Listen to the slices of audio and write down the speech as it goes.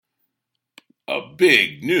A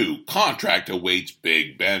big new contract awaits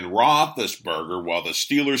Big Ben Roethlisberger while the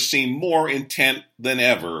Steelers seem more intent than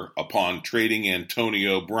ever upon trading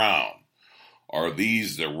Antonio Brown. Are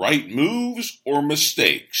these the right moves or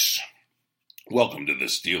mistakes? Welcome to the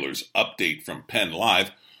Steelers Update from Penn Live,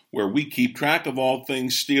 where we keep track of all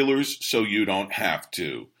things Steelers so you don't have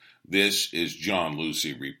to. This is John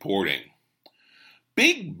Lucy reporting.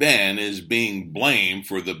 Big Ben is being blamed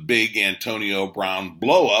for the big Antonio Brown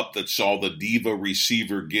blow-up that saw the diva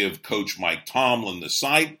receiver give Coach Mike Tomlin the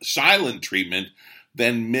silent treatment,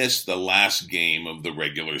 then miss the last game of the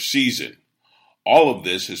regular season. All of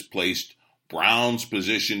this has placed Brown's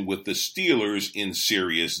position with the Steelers in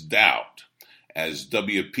serious doubt. As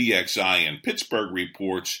WPXI in Pittsburgh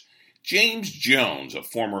reports, James Jones, a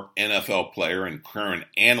former NFL player and current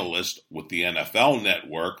analyst with the NFL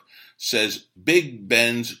Network, says Big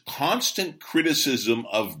Ben's constant criticism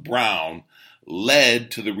of Brown led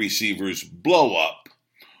to the receiver's blow-up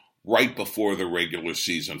right before the regular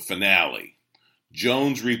season finale.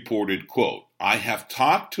 Jones reported, quote, "I have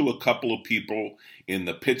talked to a couple of people in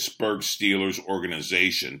the Pittsburgh Steelers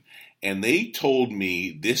organization, and they told me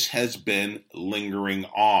this has been lingering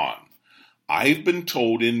on. I've been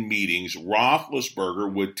told in meetings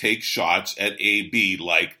Roethlisberger would take shots at AB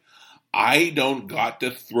like, I don't got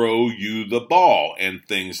to throw you the ball, and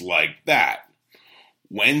things like that.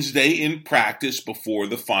 Wednesday in practice before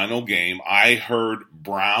the final game, I heard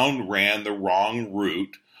Brown ran the wrong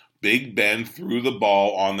route. Big Ben threw the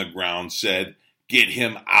ball on the ground, said, get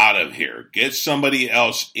him out of here. Get somebody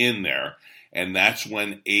else in there. And that's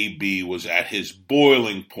when AB was at his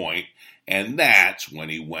boiling point, and that's when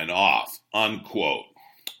he went off," unquote.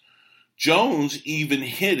 Jones even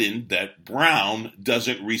hinted that Brown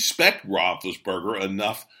doesn't respect Roethlisberger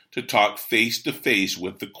enough to talk face-to-face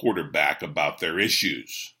with the quarterback about their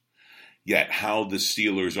issues. Yet how the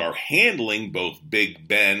Steelers are handling both Big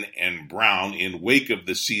Ben and Brown in wake of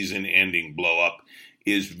the season-ending blow-up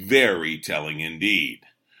is very telling indeed.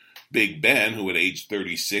 Big Ben, who at age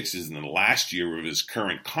 36 is in the last year of his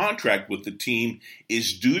current contract with the team,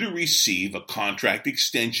 is due to receive a contract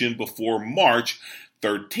extension before March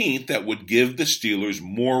 13th that would give the Steelers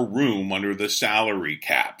more room under the salary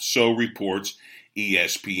cap, so reports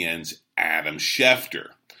ESPN's Adam Schefter.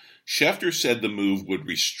 Schefter said the move would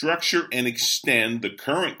restructure and extend the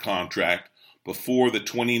current contract before the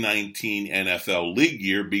 2019 NFL League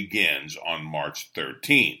year begins on March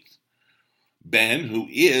 13th. Ben, who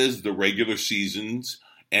is the regular season's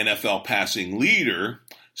NFL passing leader,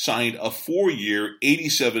 signed a 4-year,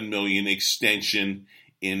 $87 million extension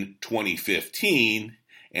in 2015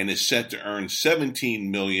 and is set to earn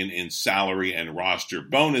 $17 million in salary and roster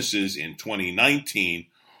bonuses in 2019,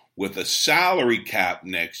 with a salary cap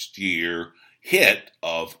next year hit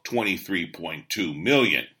of $23.2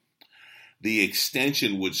 million. The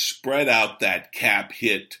extension would spread out that cap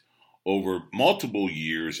hit over multiple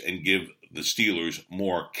years and give the Steelers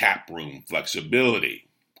more cap room flexibility.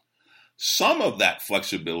 Some of that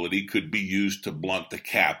flexibility could be used to blunt the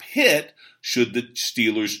cap hit should the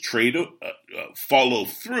Steelers follow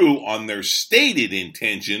through on their stated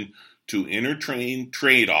intention to entertain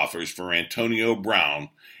trade offers for Antonio Brown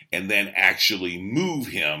and then actually move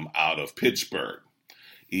him out of Pittsburgh.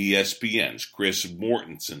 ESPN's Chris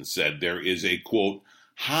Mortensen said there is a, quote,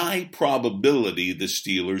 high probability the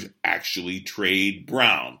Steelers actually trade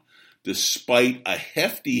Brown, despite a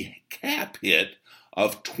hefty cap hit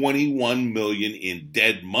of $21 million in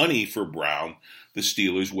dead money for Brown the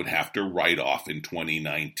Steelers would have to write off in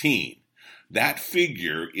 2019. That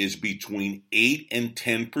figure is between 8 and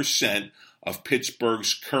 10% of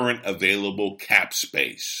Pittsburgh's current available cap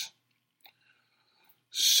space.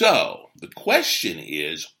 So, the question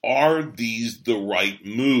is, are these the right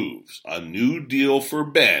moves? A new deal for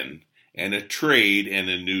Ben and a trade and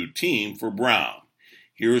a new team for Brown.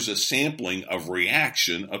 Here's a sampling of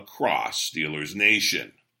reaction across Steelers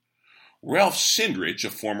Nation. Ralph Cindrich,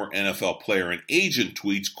 a former NFL player and agent,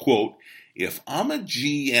 tweets, quote, if I'm a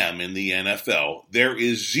GM in the NFL, there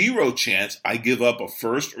is zero chance I give up a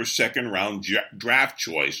first or second round draft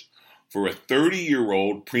choice for a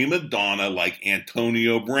 30-year-old prima donna like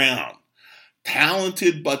Antonio Brown.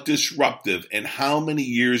 Talented but disruptive, and how many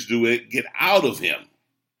years do it get out of him?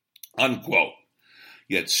 Unquote.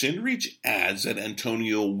 Yet Cindrich adds that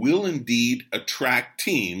Antonio will indeed attract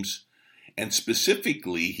teams, and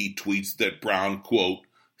specifically he tweets that Brown, quote,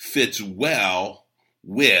 fits well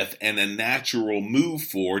with and a natural move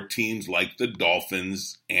for teams like the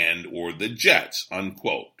Dolphins and or the Jets,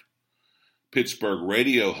 unquote. Pittsburgh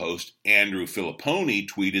radio host Andrew Filipponi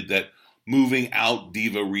tweeted that moving out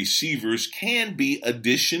diva receivers can be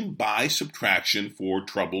addition by subtraction for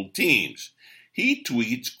troubled teams. He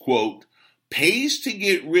tweets, quote, pays to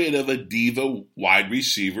get rid of a diva wide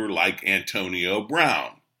receiver like Antonio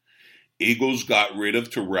Brown. Eagles got rid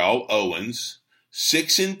of Terrell Owens,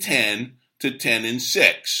 6-10 to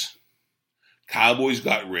 10-6. Cowboys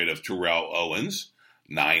got rid of Terrell Owens,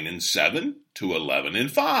 9-7 to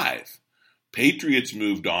 11-5. Patriots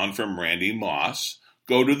moved on from Randy Moss,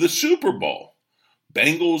 go to the Super Bowl.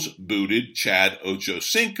 Bengals booted Chad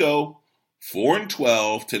Ochocinco,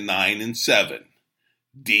 4-12 to 9-7.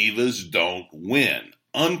 Divas don't win,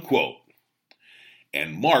 unquote.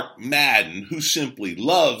 And Mark Madden, who simply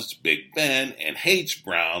loves Big Ben and hates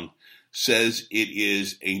Brown, says it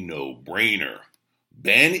is a no-brainer.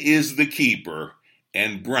 Ben is the keeper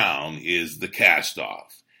and Brown is the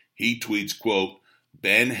cast-off. He tweets, quote,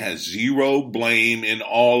 Ben has zero blame in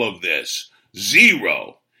all of this.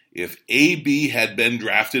 Zero. If AB had been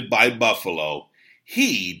drafted by Buffalo,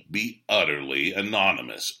 he'd be utterly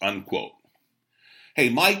anonymous, unquote. Hey,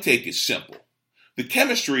 my take is simple. The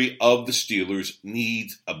chemistry of the Steelers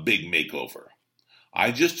needs a big makeover.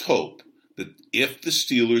 I just hope that if the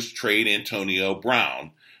Steelers trade Antonio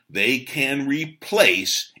Brown, they can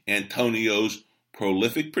replace Antonio's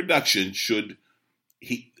prolific production should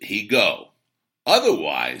he go.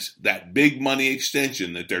 Otherwise, that big money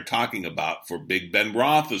extension that they're talking about for Big Ben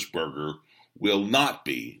Roethlisberger will not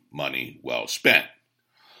be money well spent.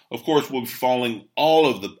 Of course, we'll be following all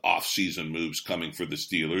of the off-season moves coming for the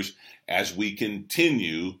Steelers as we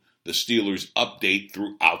continue the Steelers update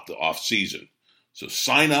throughout the off-season. So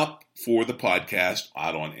sign up for the podcast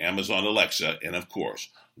out on Amazon Alexa, and of course,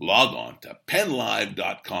 log on to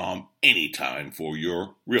PennLive.com anytime for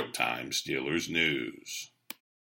your real-time Steelers news.